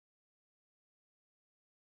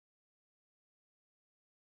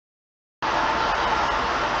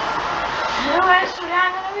guys, today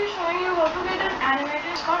I'm going to be showing you how to get an animated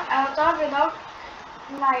Discord avatar without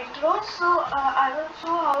Nitro. So I will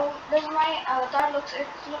show how does my avatar looks. It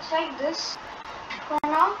looks like this for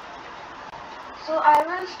now. So I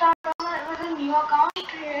will start with a new account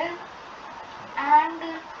here, and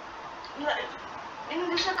in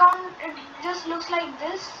this account it just looks like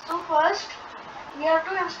this. So first we have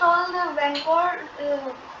to install the Vencord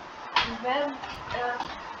Web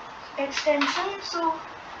extension, so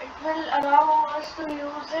it will allow us to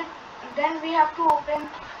use it. Then we have to open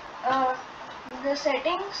the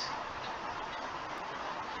settings.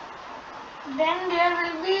 Then there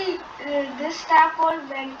will be this tab called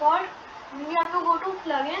Vencord. We have to go to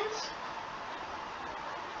plugins.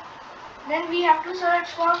 Then we have to search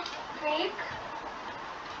for fake.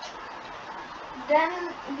 Then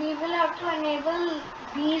we will have to enable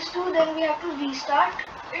these two. Then we have to restart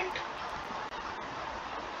it.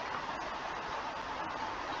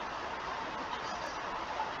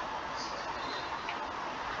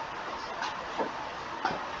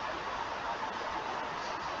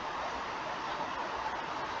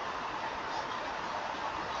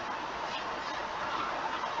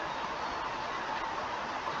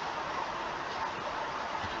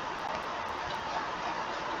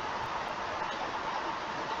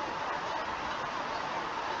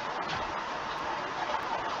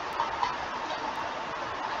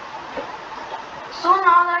 So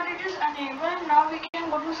now that it is enabled, now we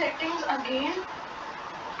can go to settings again,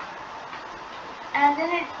 and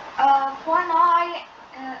then it for now I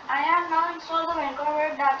have now installed the Vencord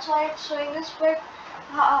Web. That's why it's showing this. But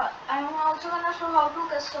I'm also gonna show how to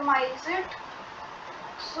customize it.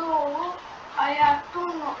 So I have to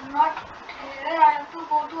not here. I have to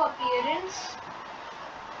go to appearance.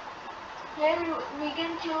 Here we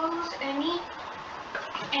can choose any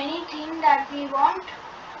theme that we want.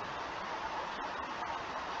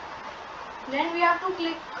 Then we have to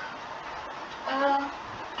click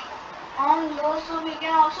on those, so we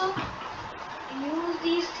can also use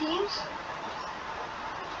these themes.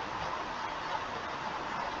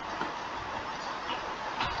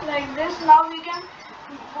 Like this. Now we can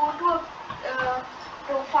go to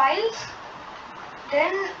profiles.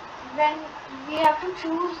 Then when we have to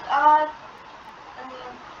choose our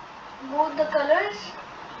both the colors.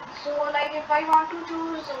 So like if I want to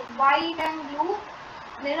choose white and blue,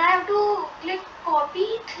 then I have to click copy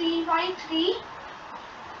 3 by 3,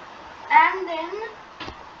 and then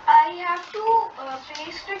I have to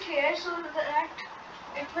paste it here so that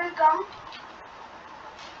it will come.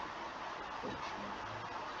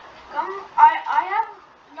 I have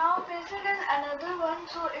now pasted in another one,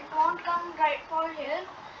 so it won't come right for here,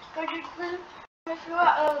 but it will if you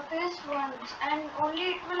paste once, and only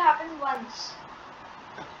it will happen once.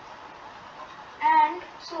 And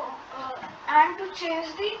so and to change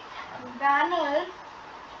the banner,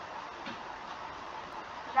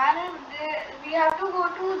 we have to go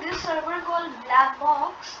to this server called Black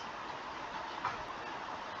Box.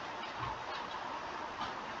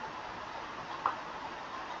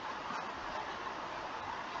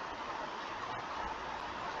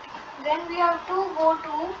 Then we have to go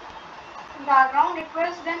to background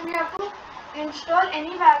request. Then we have to install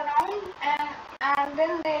any background, and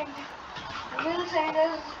then they will send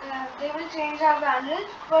us. They will change our banner.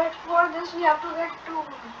 But for this we have to get to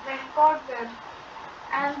Vencord Web,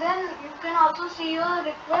 and then you can also see your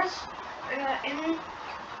request in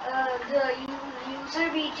the user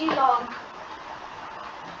BG log.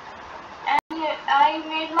 And I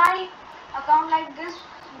made my account like this,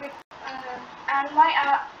 and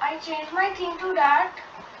I changed my theme to that.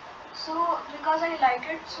 So because I like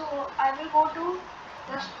it, so I will go to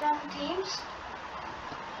custom themes.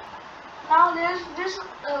 Now there's this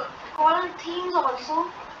called themes also.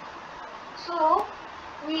 So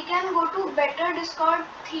we can go to better Discord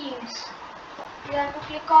themes. We have to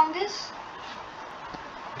click on this.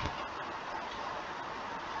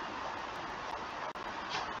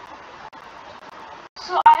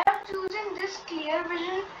 So I am choosing this clear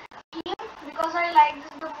vision theme because I like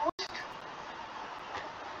this the most.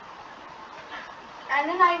 And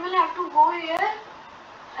then I will have to go here.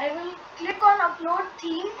 I will click on upload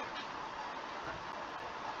theme.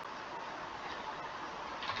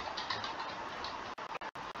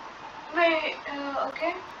 Wait,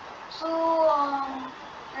 okay. So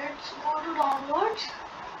let's go to downloads,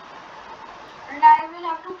 and I will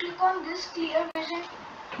have to click on this clear vision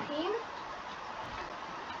theme.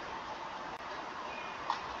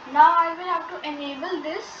 Now I will have to enable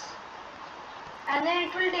this, and then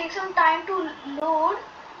it will take some time to load.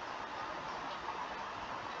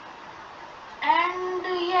 And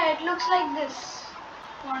yeah, it looks like this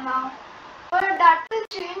for now. But that will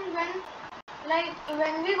change when like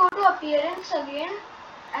when we go to appearance again,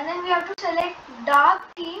 and then we have to select dark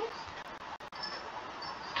theme,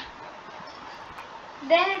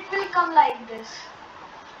 then it will come like this.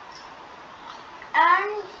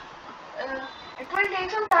 And it will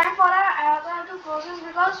take some time for our avatar to process,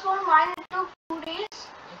 because for mine it took 2 days.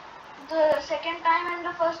 The second time and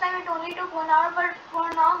the first time it only took 1 hour, but for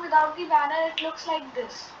now without the banner it looks like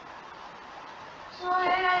this. So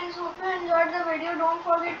hey guys, hope you enjoyed the video. Don't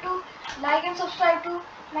forget to like and subscribe to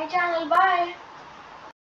my channel. Bye.